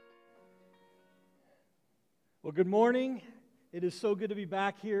Well, good morning. It is so good to be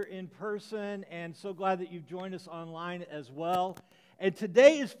back here in person, and so glad that you've joined us online as well. And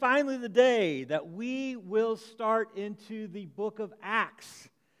today is finally the day that we will start into the book of Acts.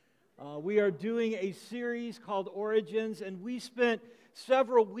 We are doing a series called Origins, and we spent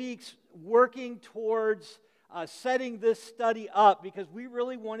several weeks working towards setting this study up because we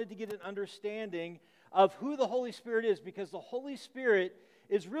really wanted to get an understanding of who the Holy Spirit is, because the Holy Spirit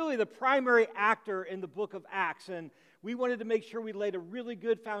is really the primary actor in the book of Acts. And we wanted to make sure we laid a really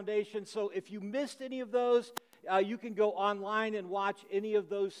good foundation. So if you missed any of those, you can go online and watch any of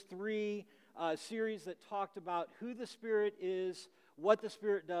those three series that talked about who the Spirit is, what the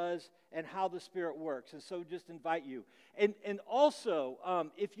Spirit does, and how the Spirit works. And so just invite you. And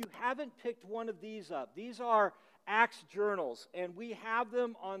also, if you haven't picked one of these up, these are Acts journals, and we have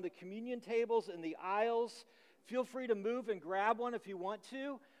them on the communion tables in the aisles. Feel free to move and grab one if you want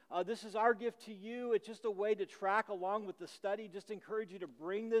to. This is our gift to you. It's just a way to track along with the study. Just encourage you to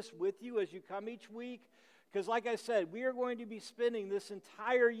bring this with you as you come each week. Because like I said, we are going to be spending this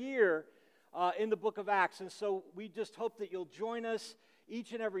entire year in the book of Acts. And so we just hope that you'll join us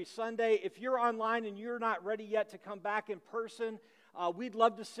each and every Sunday. If you're online and you're not ready yet to come back in person, we'd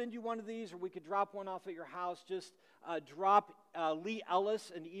love to send you one of these, or we could drop one off at your house. Just drop Lee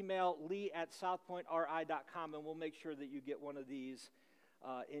Ellis an email, lee@southpointri.com, and we'll make sure that you get one of these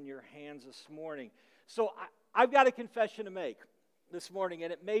in your hands this morning. So I've got a confession to make this morning,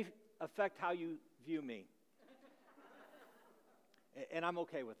 and it may affect how you view me. And I'm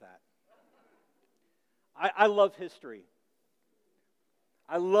okay with that. I love history.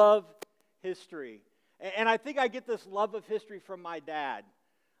 I love history. And I think I get this love of history from my dad.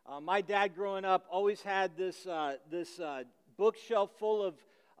 My dad, growing up, always had this bookshelf full of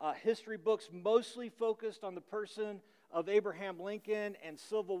history books, mostly focused on the person of Abraham Lincoln and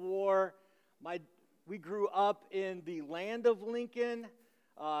Civil War. We grew up in the land of Lincoln,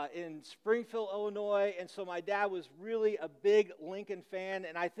 in Springfield, Illinois, and so my dad was really a big Lincoln fan,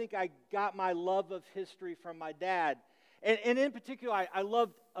 and I think I got my love of history from my dad. And in particular, I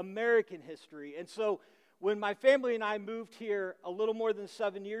loved American history. And so when my family and I moved here a little more than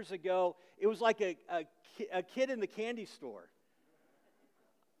 7 years ago, it was like a kid in the candy store.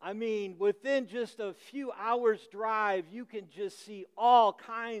 I mean, within just a few hours' drive, you can just see all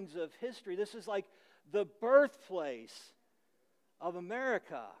kinds of history. This is like the birthplace of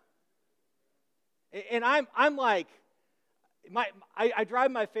America. And I'm like, I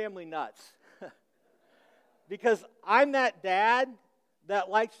drive my family nuts. Because I'm that dad that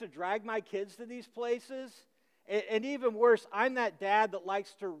likes to drag my kids to these places. And even worse, I'm that dad that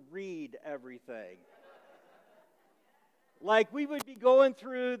likes to read everything. Like, we would be going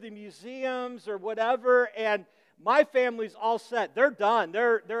through the museums or whatever, and my family's all set. They're done.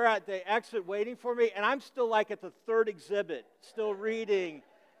 They're at the exit waiting for me, and I'm still like at the third exhibit, still reading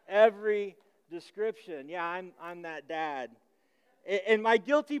every description. Yeah, I'm that dad. And my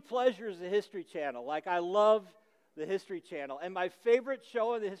guilty pleasure is the History Channel. Like, I love the History Channel. And my favorite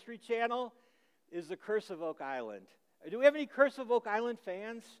show on the History Channel is The Curse of Oak Island. Do we have any Curse of Oak Island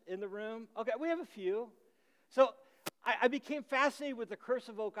fans in the room? Okay, we have a few. So I became fascinated with The Curse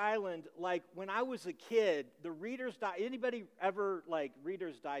of Oak Island, like, when I was a kid. The Reader's Digest, anybody ever, like,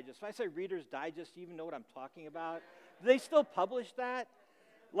 Reader's Digest? If I say Reader's Digest, do you even know what I'm talking about? Do they still publish that?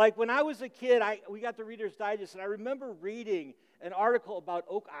 Like, when I was a kid, we got the Reader's Digest, and I remember reading an article about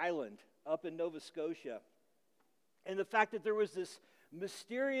Oak Island up in Nova Scotia, and the fact that there was this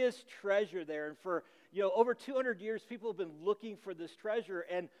mysterious treasure there, and for over 200 years, people have been looking for this treasure,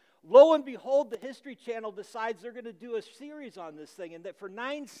 and lo and behold, the History Channel decides they're going to do a series on this thing, and that for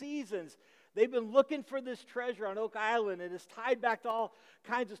 9 seasons, they've been looking for this treasure on Oak Island, and it's tied back to all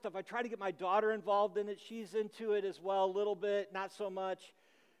kinds of stuff. I try to get my daughter involved in it. She's into it as well, a little bit, not so much.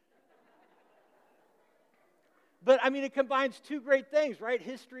 But, I mean, it combines two great things, right?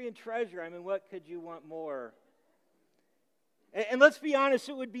 History and treasure. I mean, what could you want more? And let's be honest,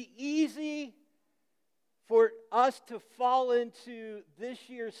 it would be easy for us to fall into this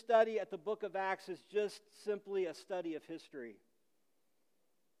year's study at the book of Acts as just simply a study of history.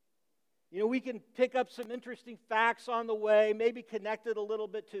 We can pick up some interesting facts on the way, maybe connect it a little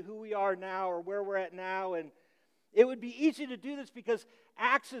bit to who we are now or where we're at now, and it would be easy to do this because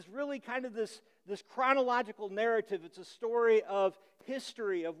Acts is really kind of this chronological narrative. It's a story of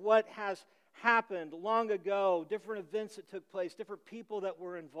history, of what has happened long ago, different events that took place, different people that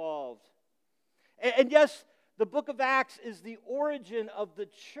were involved. And yes, the book of Acts is the origin of the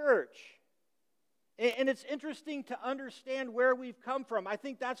church. And it's interesting to understand where we've come from. I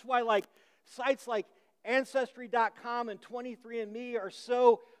think that's why sites like Ancestry.com and 23andMe are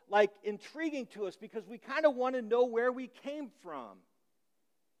so like intriguing to us because we kind of want to know where we came from.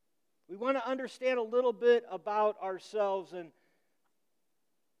 We want to understand a little bit about ourselves and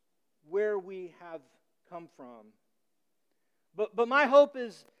where we have come from. But my hope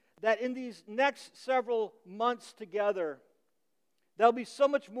is that in these next several months together, there'll be so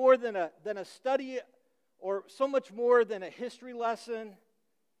much more than a study or so much more than a history lesson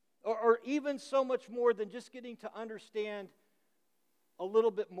or even so much more than just getting to understand a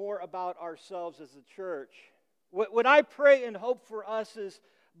little bit more about ourselves as a church. What I pray and hope for us is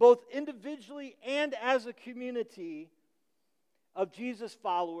both individually and as a community of Jesus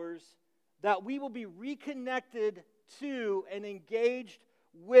followers, that we will be reconnected to and engaged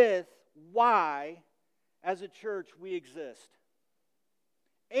with why, as a church, we exist.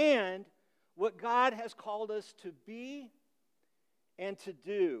 And what God has called us to be and to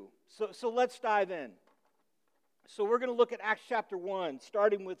do. So let's dive in. So we're going to look at Acts chapter 1,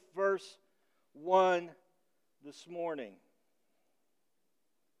 starting with verse 1 this morning.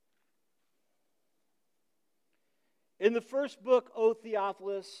 In the first book, O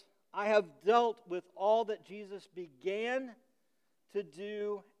Theophilus, I have dealt with all that Jesus began to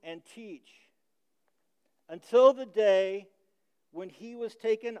do and teach until the day when he was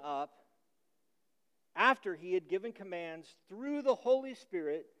taken up, after he had given commands through the Holy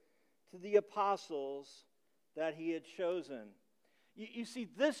Spirit to the apostles that he had chosen. You see,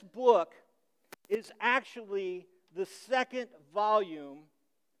 this book is actually the second volume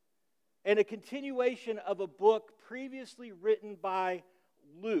and a continuation of a book previously written by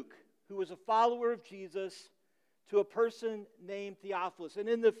Luke, who was a follower of Jesus, to a person named Theophilus. And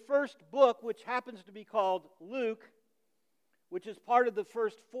in the first book, which happens to be called Luke, which is part of the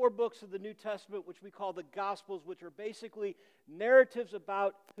first 4 books of the New Testament, which we call the Gospels, which are basically narratives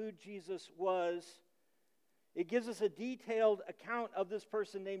about who Jesus was, it gives us a detailed account of this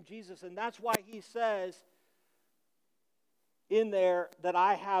person named Jesus. And that's why he says in there that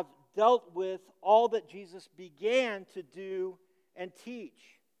I have dealt with all that Jesus began to do and teach.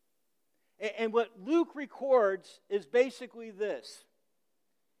 And what Luke records is basically this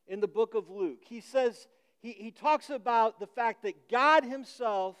in the book of Luke. He says, he talks about the fact that God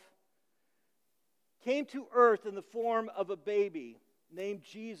himself came to earth in the form of a baby named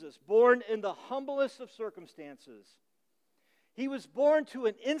Jesus, born in the humblest of circumstances. He was born to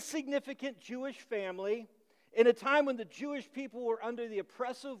an insignificant Jewish family in a time when the Jewish people were under the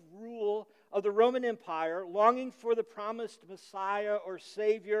oppressive rule of the Roman Empire, longing for the promised Messiah or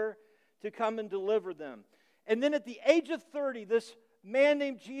Savior to come and deliver them. And then at the age of 30, this man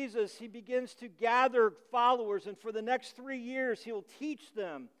named Jesus, he begins to gather followers, and for the next 3 years, he will teach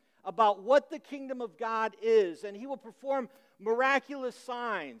them about what the kingdom of God is, and he will perform miraculous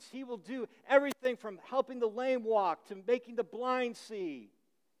signs. He will do everything from helping the lame walk to making the blind see,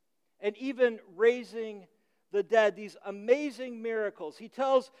 and even raising the dead, these amazing miracles. He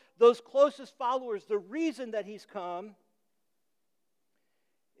tells those closest followers the reason that he's come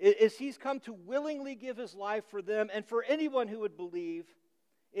is he's come to willingly give his life for them and for anyone who would believe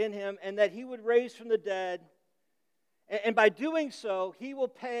in him, and that he would raise from the dead. And by doing so, he will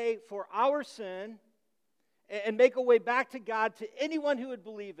pay for our sin and make a way back to God to anyone who would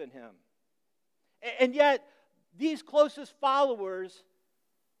believe in him. And yet, these closest followers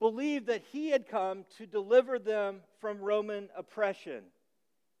believed that he had come to deliver them from Roman oppression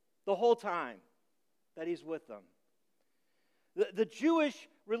the whole time that he's with them. The Jewish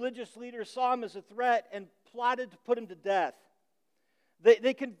religious leaders saw him as a threat and plotted to put him to death.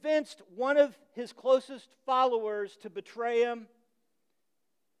 They convinced one of his closest followers to betray him.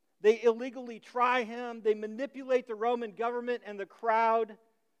 They illegally try him. They manipulate the Roman government and the crowd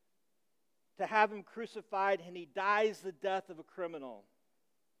to have him crucified, and he dies the death of a criminal.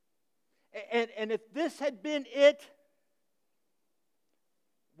 And if this had been it,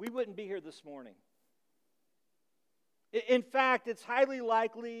 we wouldn't be here this morning. In fact, it's highly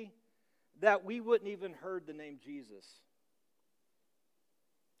likely that we wouldn't even heard the name Jesus.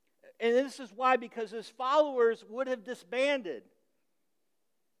 And this is why, because his followers would have disbanded.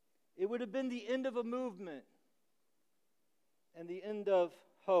 It would have been the end of a movement and the end of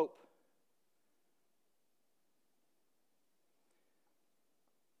hope.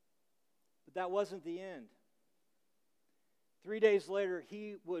 But that wasn't the end. 3 days later,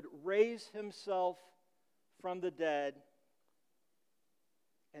 he would raise himself from the dead,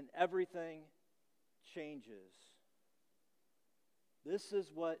 and everything changes. This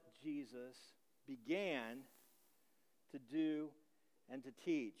is what Jesus began to do and to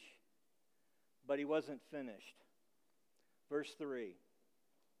teach, but he wasn't finished. Verse 3.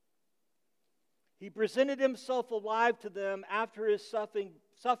 He presented himself alive to them after his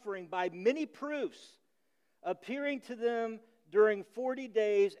suffering by many proofs, appearing to them during 40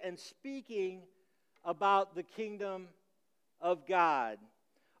 days and speaking about the kingdom of God.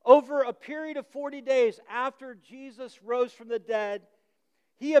 Over a period of 40 days after Jesus rose from the dead,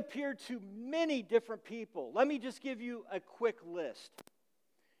 he appeared to many different people. Let me just give you a quick list.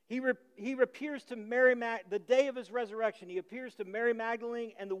 He appears to Mary, the day of his resurrection, he appears to Mary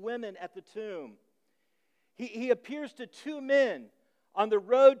Magdalene and the women at the tomb. He appears to two men on the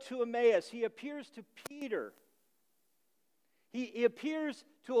road to Emmaus. He appears to Peter. He appears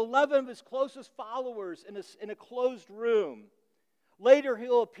to 11 of his closest followers in a closed room. Later,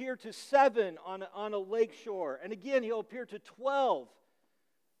 he'll appear to 7 on a lake shore. And again, he'll appear to 12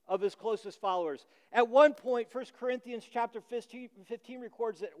 of his closest followers. At one point, 1 Corinthians chapter 15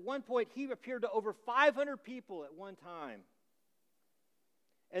 records that at one point he appeared to over 500 people at one time.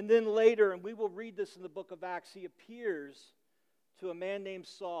 And then later, and we will read this in the book of Acts, he appears to a man named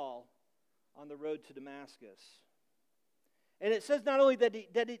Saul on the road to Damascus. And it says not only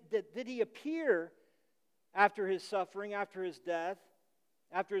did he appear after his suffering, after his death,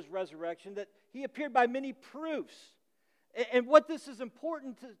 after his resurrection, that he appeared by many proofs. And what this is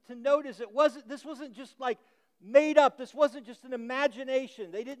important to note is this wasn't just like made up. This wasn't just an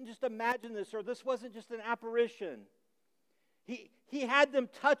imagination. They didn't just imagine this, or this wasn't just an apparition. He had them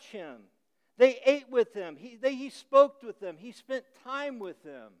touch him. They ate with him. He spoke with them. He spent time with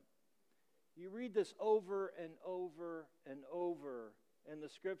them. You read this over and over and over in the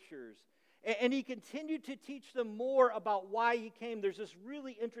Scriptures. And he continued to teach them more about why he came. There's this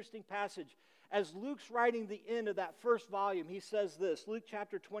really interesting passage. As Luke's writing the end of that first volume, he says this, Luke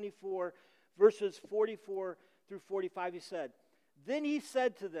chapter 24, verses 44 through 45, he said, "Then he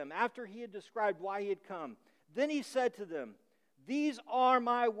said to them," after he had described why he had come, "Then he said to them, 'These are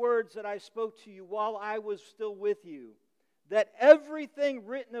my words that I spoke to you while I was still with you, that everything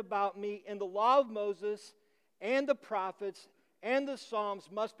written about me in the law of Moses and the prophets and the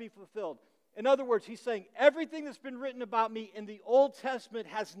Psalms must be fulfilled.'" In other words, he's saying everything that's been written about me in the Old Testament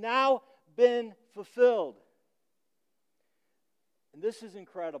has now been fulfilled. And this is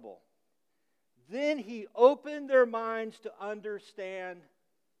incredible. Then he opened their minds to understand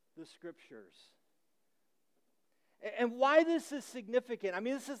the Scriptures. And why this is significant, I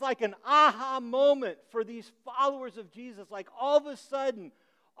mean, this is like an aha moment for these followers of Jesus. Like all of a sudden,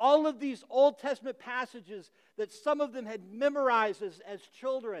 all of these Old Testament passages that some of them had memorized as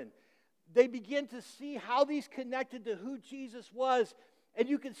children, they begin to see how these connected to who Jesus was. And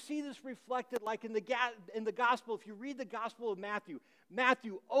you can see this reflected like in the gospel. If you read the Gospel of Matthew,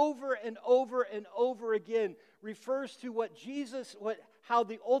 Matthew over and over and over again refers to how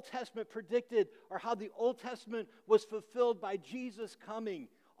the Old Testament predicted, or how the Old Testament was fulfilled by Jesus coming.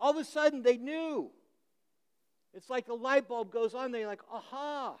 All of a sudden they knew. It's like a light bulb goes on. They're like,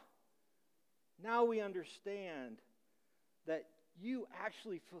 aha, now we understand that you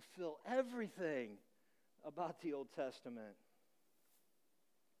actually fulfill everything about the Old Testament.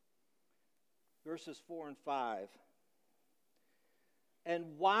 Verses 4 and 5.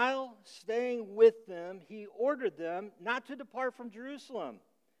 "And while staying with them, he ordered them not to depart from Jerusalem,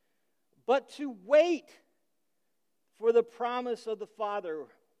 but to wait for the promise of the Father,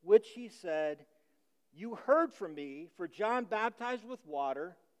 which he said, 'You heard from me, for John baptized with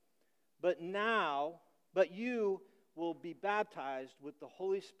water, but you will be baptized with the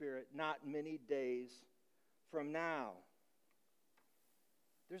Holy Spirit not many days from now.'"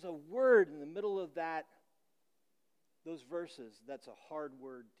 There's a word in the middle of those verses that's a hard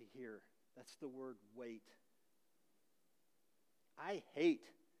word to hear. That's the word wait. I hate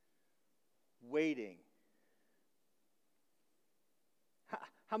waiting.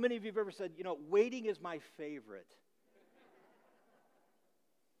 How many of you have ever said, waiting is my favorite?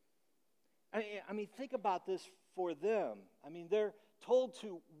 I mean, think about this for them. I mean, they're told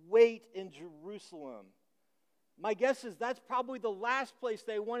to wait in Jerusalem. My guess is that's probably the last place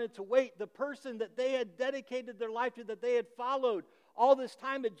they wanted to wait. The person that they had dedicated their life to, that they had followed all this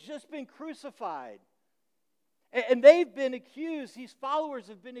time, had just been crucified. And they've been accused, these followers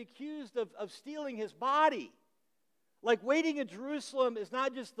have been accused of stealing his body. Like waiting in Jerusalem is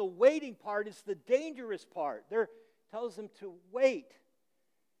not just the waiting part, it's the dangerous part. It tells them to wait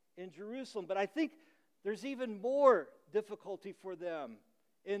in Jerusalem. But I think there's even more difficulty for them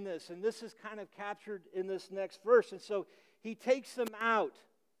in this, and this is kind of captured in this next verse. And so he takes them out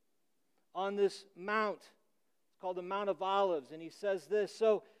on this mount. It's called the Mount of Olives, and he says this.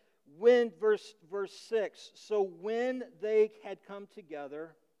 So when, verse 6, "So when they had come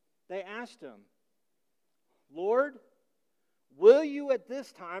together, they asked him, 'Lord, will you at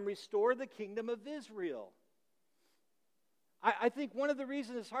this time restore the kingdom of Israel? I think one of the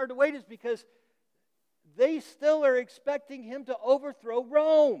reasons it's hard to wait is because they still are expecting him to overthrow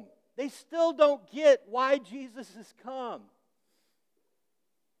Rome. They still don't get why Jesus has come.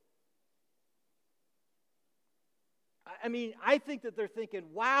 I mean, I think that they're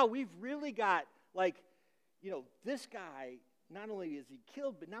thinking, wow, we've really got, this guy, not only is he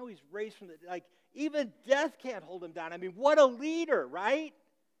killed, but now he's raised from the, even death can't hold him down. I mean, what a leader, right?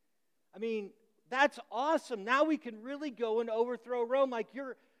 I mean, that's awesome. Now we can really go and overthrow Rome.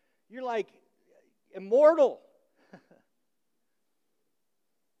 You're like immortal.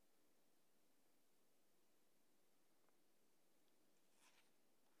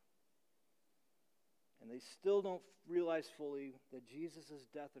 And they still don't realize fully that Jesus'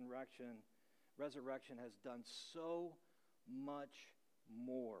 death and resurrection has done so much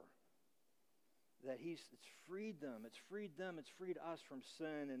more. That it's freed them, it's freed us from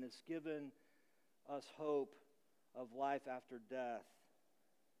sin, and it's given us hope of life after death.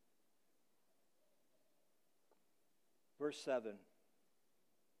 Verse 7.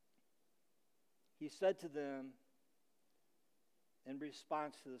 He said to them, in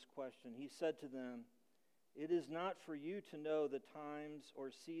response to this question, he said to them, "It is not for you to know the times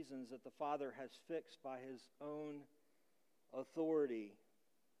or seasons that the Father has fixed by his own authority."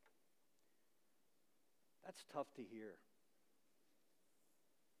 That's tough to hear.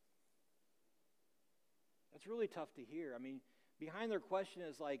 That's really tough to hear. I mean, behind their question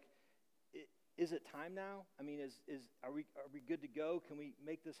is is it time now? I mean, are we good to go? Can we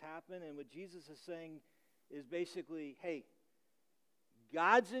make this happen? And what Jesus is saying is basically, hey,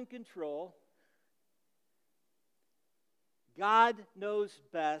 God's in control. God knows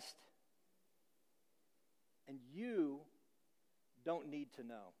best. And you don't need to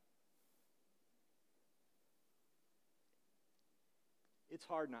know. It's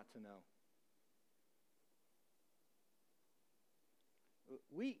hard not to know.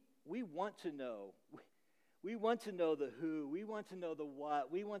 We want to know. We want to know the who. We want to know the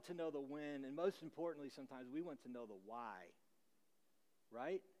what. We want to know the when. And most importantly, sometimes we want to know the why.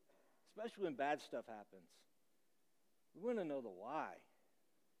 Right? Especially when bad stuff happens. We want to know the why.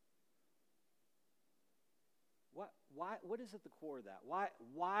 What is at the core of that?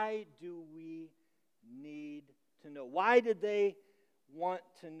 Why do we need to know? Why did they want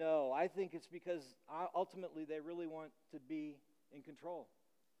to know? I think it's because ultimately they really want to be in control.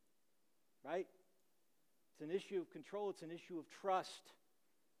 Right? It's an issue of control. It's an issue of trust.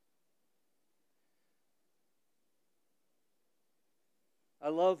 I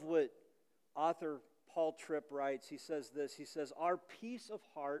love what author Paul Tripp writes. He says this. He says, "Our peace of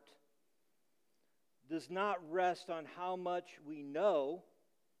heart does not rest on how much we know,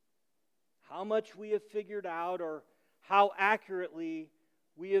 how much we have figured out, or how accurately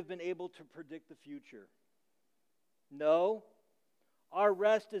we have been able to predict the future. No, our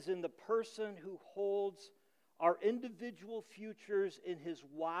rest is in the person who holds our individual futures in his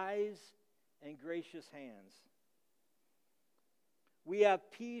wise and gracious hands. We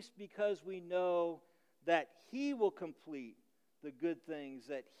have peace because we know that he will complete the good things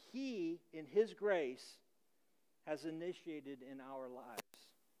that he, in his grace, has initiated in our lives."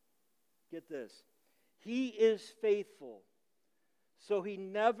 Get this. He is faithful, so he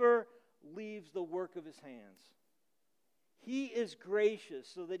never leaves the work of his hands. He is gracious,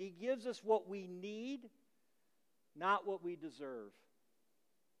 so that he gives us what we need, not what we deserve.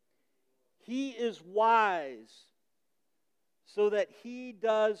 He is wise, so that he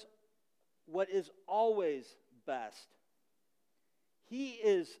does what is always best. He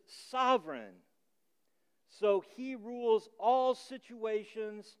is sovereign, so he rules all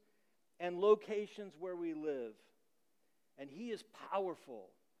situations and locations where we live. And he is powerful.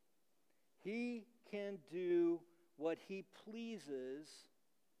 He can do what he pleases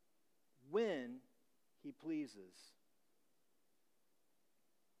when he pleases.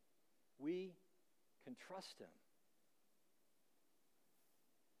 We can trust him.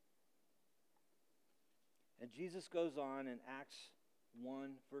 And Jesus goes on in Acts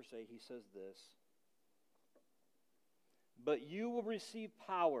 1, verse 8, he says this, "But you will receive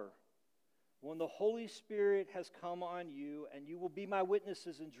power when the Holy Spirit has come on you, and you will be my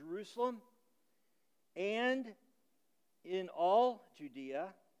witnesses in Jerusalem and in all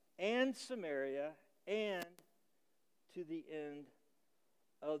Judea and Samaria and to the end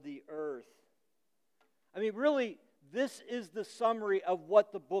of the earth." I mean, really, this is the summary of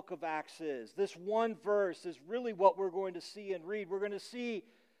what the book of Acts is. This one verse is really what we're going to see and read. We're going to see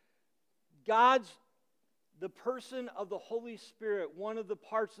the person of the Holy Spirit, one of the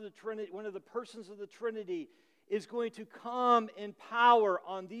parts of the Trinity, one of the persons of the Trinity, is going to come in power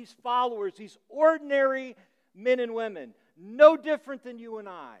on these followers, these ordinary men and women, no different than you and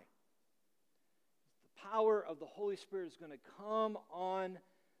I. The power of the Holy Spirit is going to come on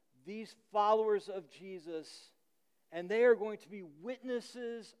these followers of Jesus, and they are going to be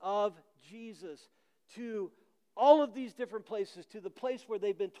witnesses of Jesus to all of these different places, to the place where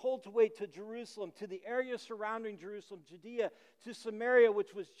they've been told to wait, to Jerusalem, to the area surrounding Jerusalem, Judea, to Samaria,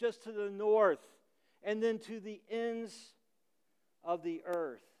 which was just to the north, and then to the ends of the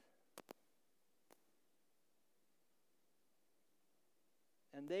earth.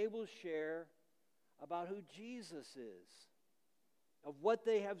 And they will share about who Jesus is, of what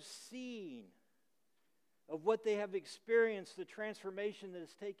they have seen, of what they have experienced, the transformation that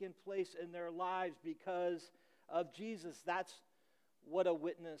has taken place in their lives because of Jesus. That's what a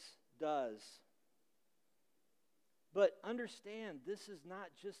witness does. But understand, this is not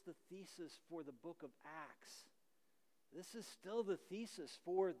just the thesis for the book of Acts. This is still the thesis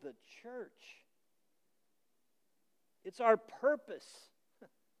for the church. It's our purpose.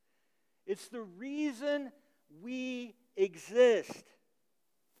 It's the reason we exist.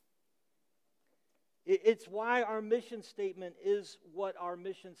 It's why our mission statement is what our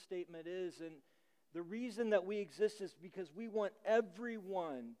mission statement is. And the reason that we exist is because we want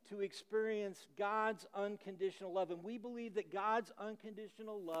everyone to experience God's unconditional love. And we believe that God's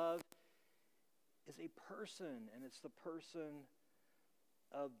unconditional love is a person, and it's the person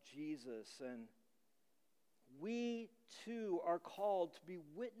of Jesus. And we too are called to be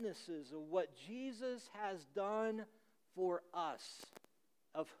witnesses of what Jesus has done for us,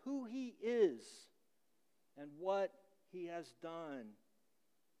 of who He is and what He has done.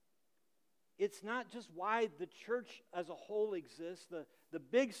 It's not just why the church as a whole exists, the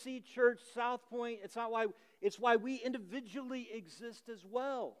Big C Church, South Point, it's why we individually exist as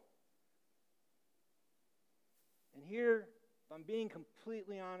well. And here, if I'm being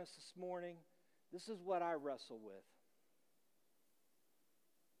completely honest this morning, this is what I wrestle with.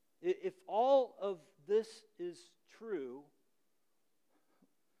 If all of this is true,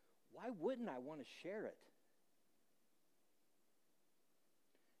 why wouldn't I want to share it?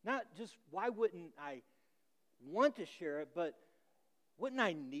 Not just why wouldn't I want to share it, but wouldn't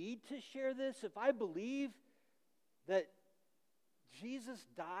I need to share this? If I believe that Jesus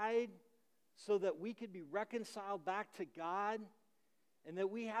died so that we could be reconciled back to God, and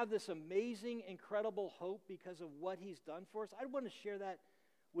that we have this amazing, incredible hope because of what He's done for us, I'd want to share that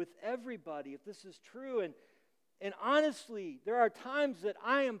with everybody if this is true. And honestly, there are times that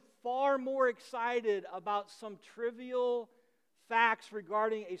I am far more excited about some trivial facts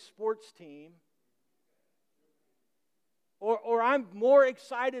regarding a sports team, or I'm more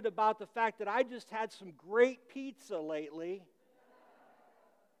excited about the fact that I just had some great pizza lately,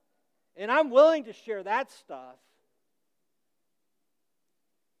 and I'm willing to share that stuff.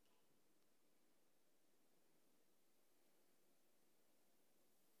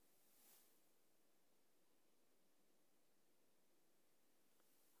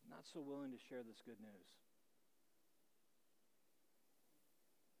 I'm not so willing to share this good news.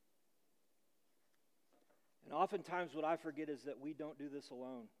 And oftentimes what I forget is that we don't do this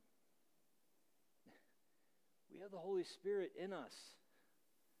alone. We have the Holy Spirit in us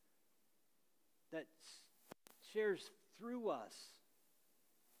that shares through us.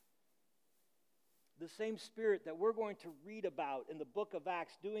 The same Spirit that we're going to read about in the book of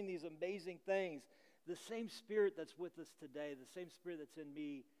Acts, doing these amazing things, the same Spirit that's with us today, the same Spirit that's in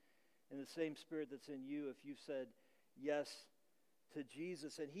me, and the same Spirit that's in you if you've said yes to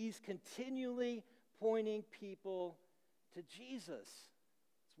Jesus. And He's continually pointing people to Jesus.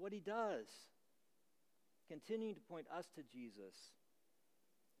 It's what He does. Continuing to point us to Jesus.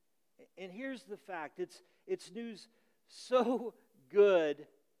 And here's the fact. It's news so good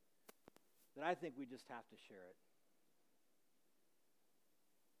that I think we just have to share it.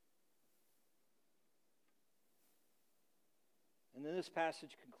 And then this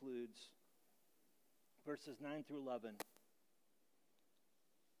passage concludes, verses 9 through 11.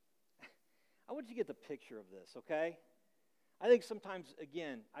 I want you to get the picture of this, okay? I think sometimes,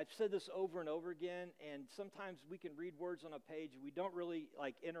 again, I've said this over and over again, and sometimes we can read words on a page and we don't really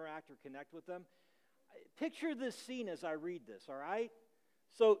interact or connect with them. Picture this scene as I read this, all right?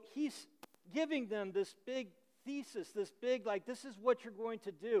 So he's giving them this big thesis, this big, this is what you're going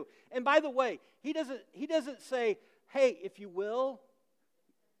to do. And by the way, he doesn't say, hey, if you will.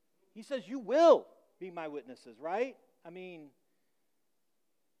 He says, you will be my witnesses, right? I mean,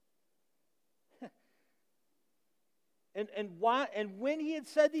 and when he had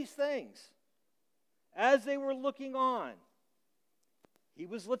said these things, as they were looking on, He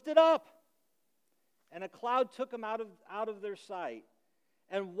was lifted up, and a cloud took him out of their sight.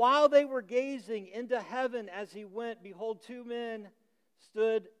 And while they were gazing into heaven as he went, behold, two men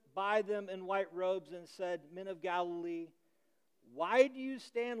stood by them in white robes and said, Men of Galilee, why do you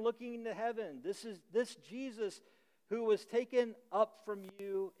stand looking into heaven? This Jesus who was taken up from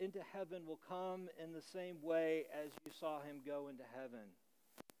you into heaven will come in the same way as you saw him go into heaven.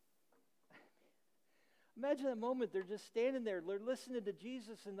 Imagine that moment. They're just standing there. They're listening to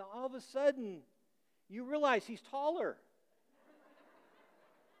Jesus, and all of a sudden, you realize he's taller.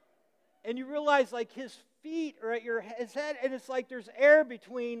 And you realize, like, his feet are at his head, and it's like there's air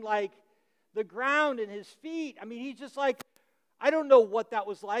between, like, the ground and his feet. I mean, he's just like, I don't know what that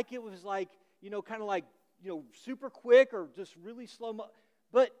was like. It was like, kind of like, super quick or just really slow.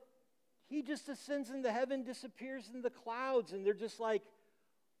 But he just ascends into heaven, disappears in the clouds, and they're just like,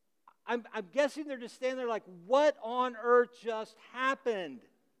 I'm guessing they're just standing there like, what on earth just happened?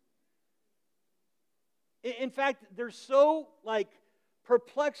 In fact, they're so, like,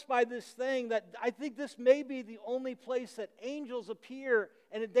 perplexed by this thing that I think this may be the only place that angels appear,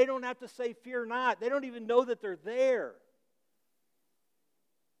 and they don't have to say, fear not. They don't even know that they're there.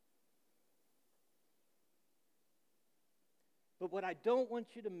 But what I don't want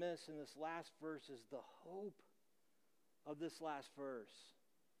you to miss in this last verse is the hope of this last verse.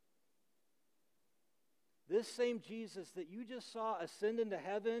 This same Jesus that you just saw ascend into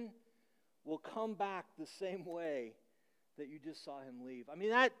heaven will come back the same way that you just saw him leave. I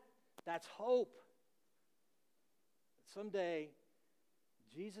mean, that's hope. Someday,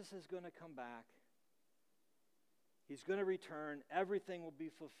 Jesus is going to come back. He's going to return. Everything will be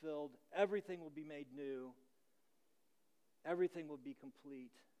fulfilled. Everything will be made new. Everything will be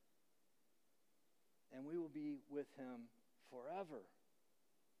complete. And we will be with him forever.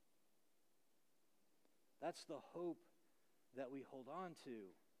 That's the hope that we hold on to,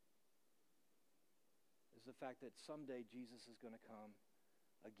 is the fact that someday Jesus is going to come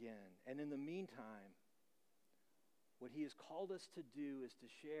again. And in the meantime, what he has called us to do is to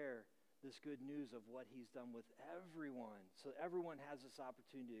share this good news of what he's done with everyone, so everyone has this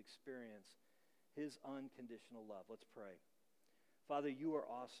opportunity to experience his unconditional love. Let's pray. Father, you are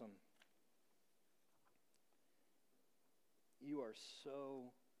awesome. You are so,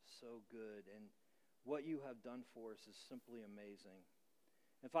 so good, and what you have done for us is simply amazing.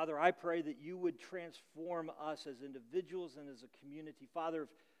 And Father, I pray that you would transform us as individuals and as a community. Father,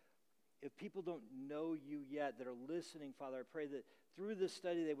 if people don't know you yet that are listening, Father, I pray that through this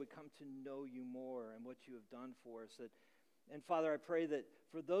study they would come to know you more and what you have done for us. And Father, I pray that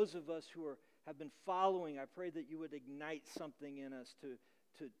for those of us who have been following, I pray that you would ignite something in us to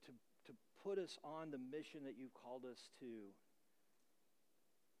put us on the mission that you've called us to.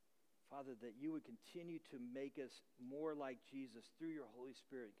 Father, that you would continue to make us more like Jesus through your Holy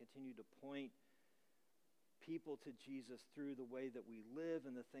Spirit. Continue to point people to Jesus through the way that we live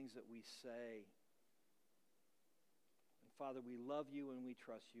and the things that we say. And Father, we love you and we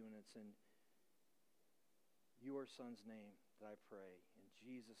trust you, and it's in your Son's name that I pray. In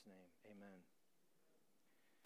Jesus' name, amen.